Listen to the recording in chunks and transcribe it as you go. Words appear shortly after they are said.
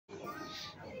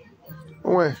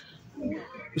Where?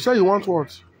 You said you want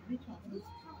what?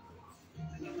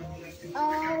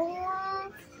 I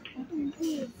want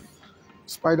this.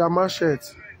 Spider-Man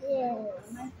shirt. Yes.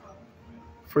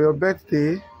 For your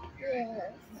birthday?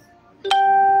 Yes.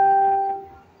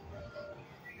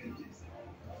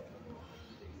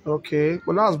 Okay,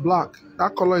 but that's black.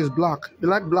 That color is black. You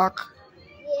like black?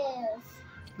 Yes.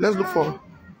 Let's look for.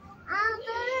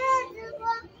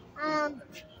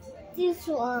 This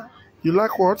one. You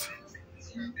like what?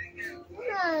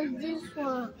 And this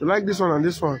one. You like this one and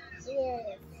this one?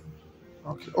 Yes.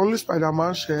 Okay, only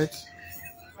Spider-Man shirt.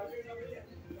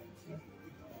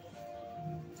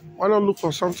 Why not look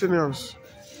for something else?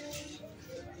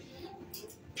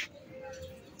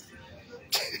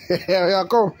 Yeah,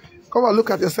 come and look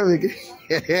at yourself again.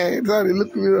 Sorry,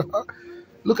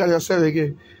 look at yourself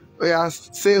again. Oh, yeah,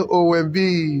 say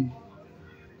OMB.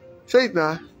 Say it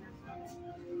now.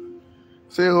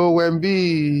 Say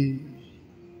OMB.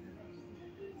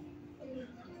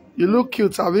 You look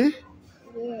cute, Abby.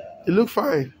 Yeah. You look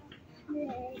fine.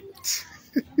 Yes.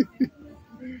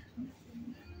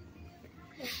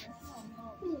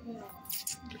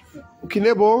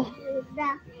 Kinebo.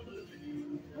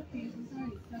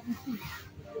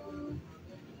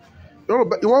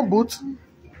 You want boot?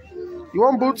 You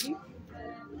want boot?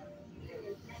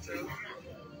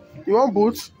 You want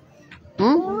boot?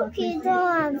 Okay, don't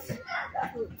want.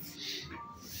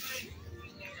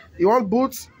 You want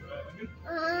boots?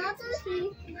 Okay,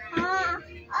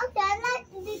 I like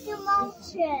Mickey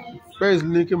Mouse shirt. Where is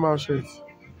Mickey Mouse shirt?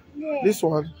 Yes. This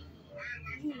one?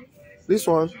 This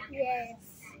one? Yes.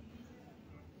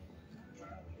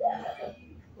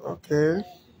 Okay.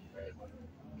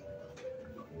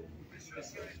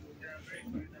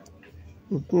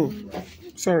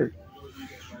 Sorry.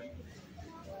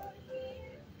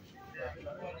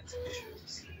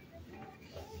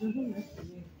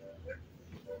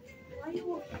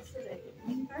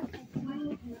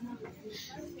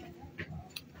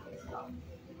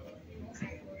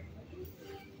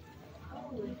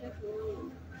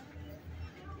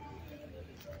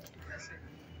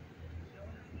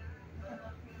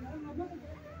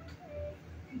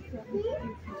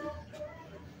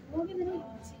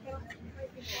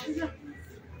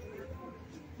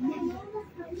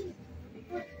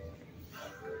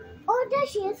 Oh, there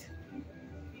she is.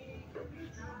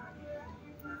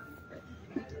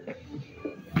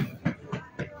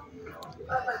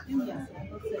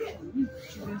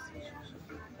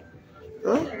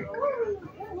 Huh?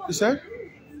 You said?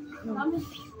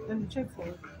 Let me check for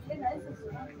it.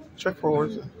 Check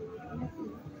forward.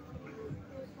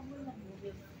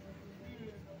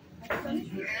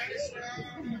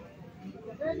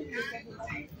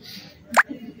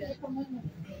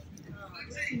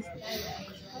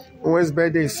 When's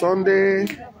birthday? Sunday.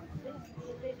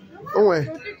 Oh, wait.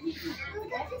 Okay,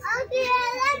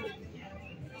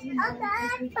 I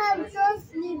like Pablo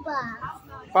slippers.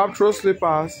 Paptro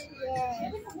slippers.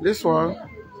 Yes. This one.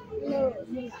 No.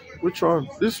 Which one?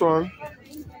 This one.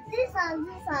 This and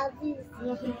this and this.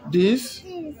 This.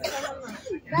 This.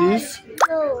 This.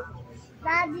 No.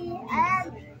 Daddy, I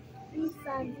have this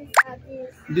and this and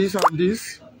this. This and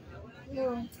this.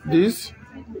 No. This.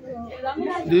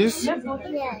 No. This. Yes.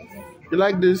 You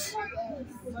like this?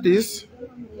 This.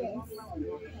 Yes.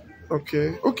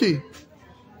 Okay. Okay.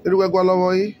 Let me go along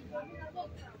with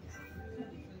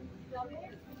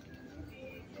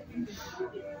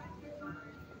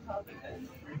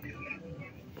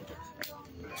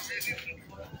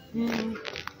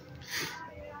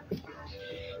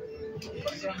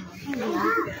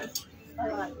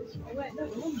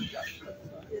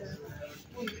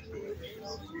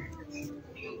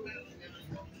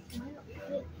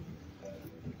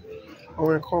I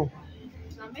want to come.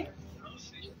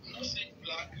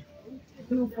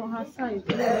 No, for her size.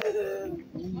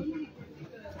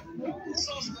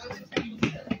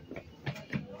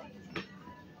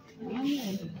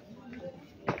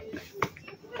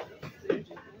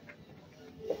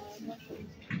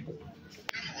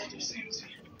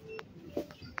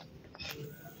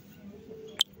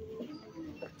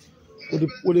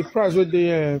 With the price with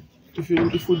the if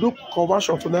we do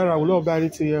conversion to naira, we will not buy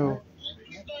anything here.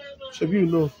 Should you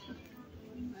know?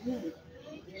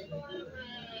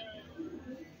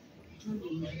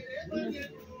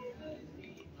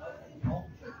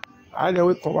 I know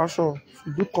with conversion. If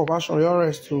you do conversion, your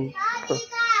rest too.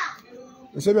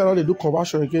 They say me I know they do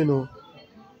conversion again, no.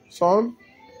 Son.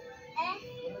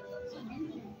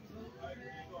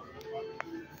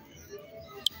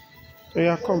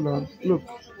 Yeah, come down. Look.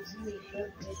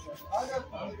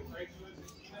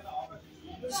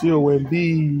 COMB.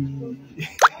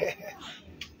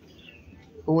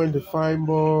 Owen the fine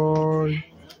boy.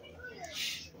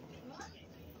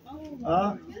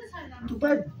 हाँ तू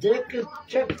बस देख के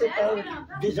check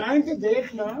design से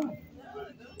देख ना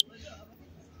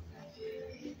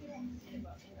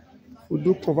We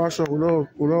do conversion,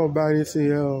 we not buy anything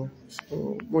here.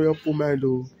 So more your poor mind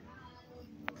though.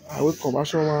 I will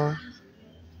conversion one.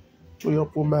 More your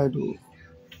poor mind though.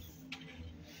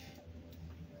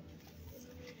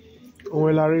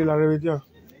 Owen Larry with you.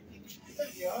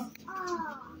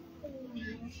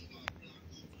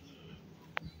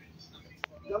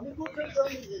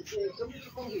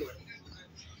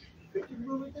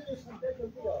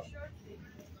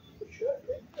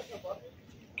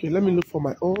 Okay, let me look for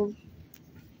my own.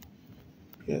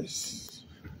 Yes.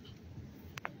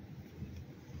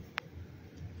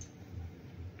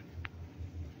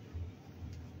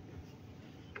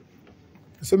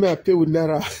 So me I pay with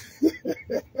Naira.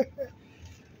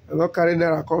 I not carry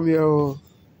Naira come here.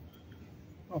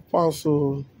 Pounds,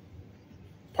 so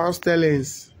pound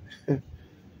sterlings.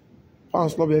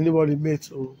 Pounds not be anybody made.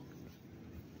 So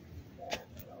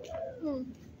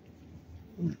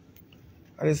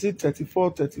I see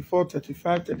 34, 34,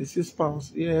 35, 36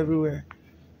 pounds here everywhere.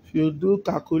 If you do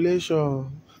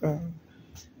calculation,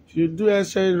 if you do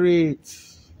exchange rate,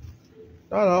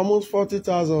 that's almost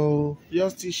 40,000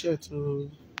 just t-shirt.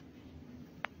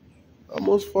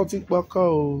 Almost 40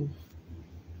 baka.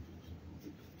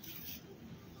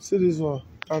 See this one,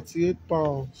 38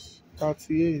 pounds,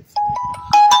 38.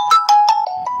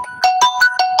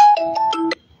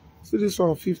 See this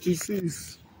one,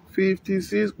 56,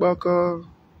 56 baka.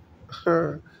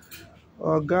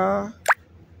 Oga,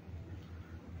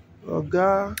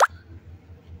 Oga,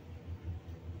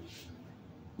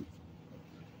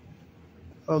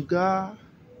 Oga.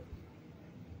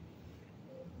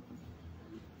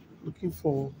 Looking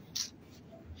for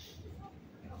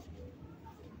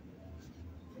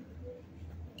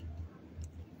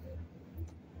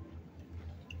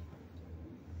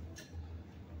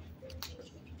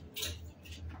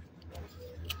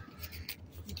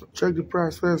check the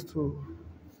price first to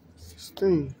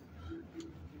 16.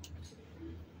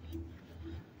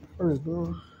 What is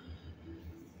going?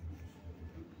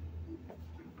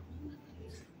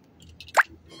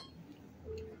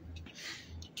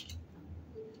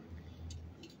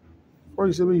 What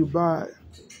you say when you buy?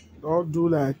 Don't do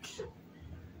like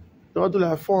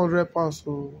 400 pounds.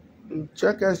 So you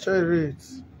check exchange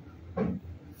rates.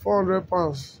 400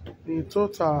 pounds in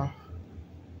total.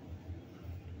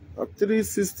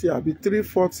 360, I'll be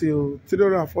 340,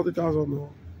 340,000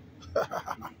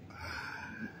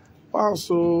 pounds.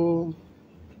 So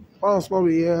pounds not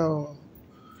be here.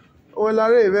 Well, I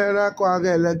very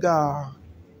quite legal.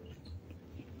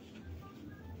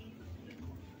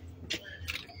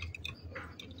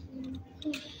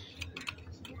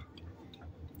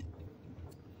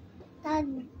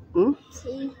 Daddy, Hmm?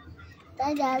 see,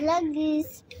 Daddy, I like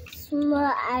this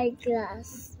small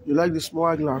eyeglass. You like the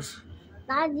small glass?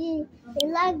 Daddy, I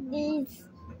like this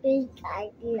big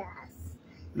eyeglass.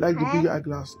 You like the big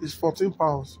eyeglass? It's 14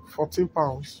 pounds. 14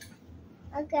 pounds.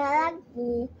 Okay, I like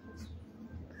the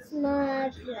small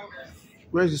eyeglass.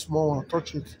 Where's the small one?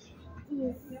 Touch it.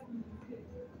 Yes.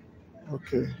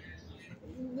 Okay.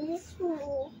 This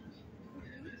one.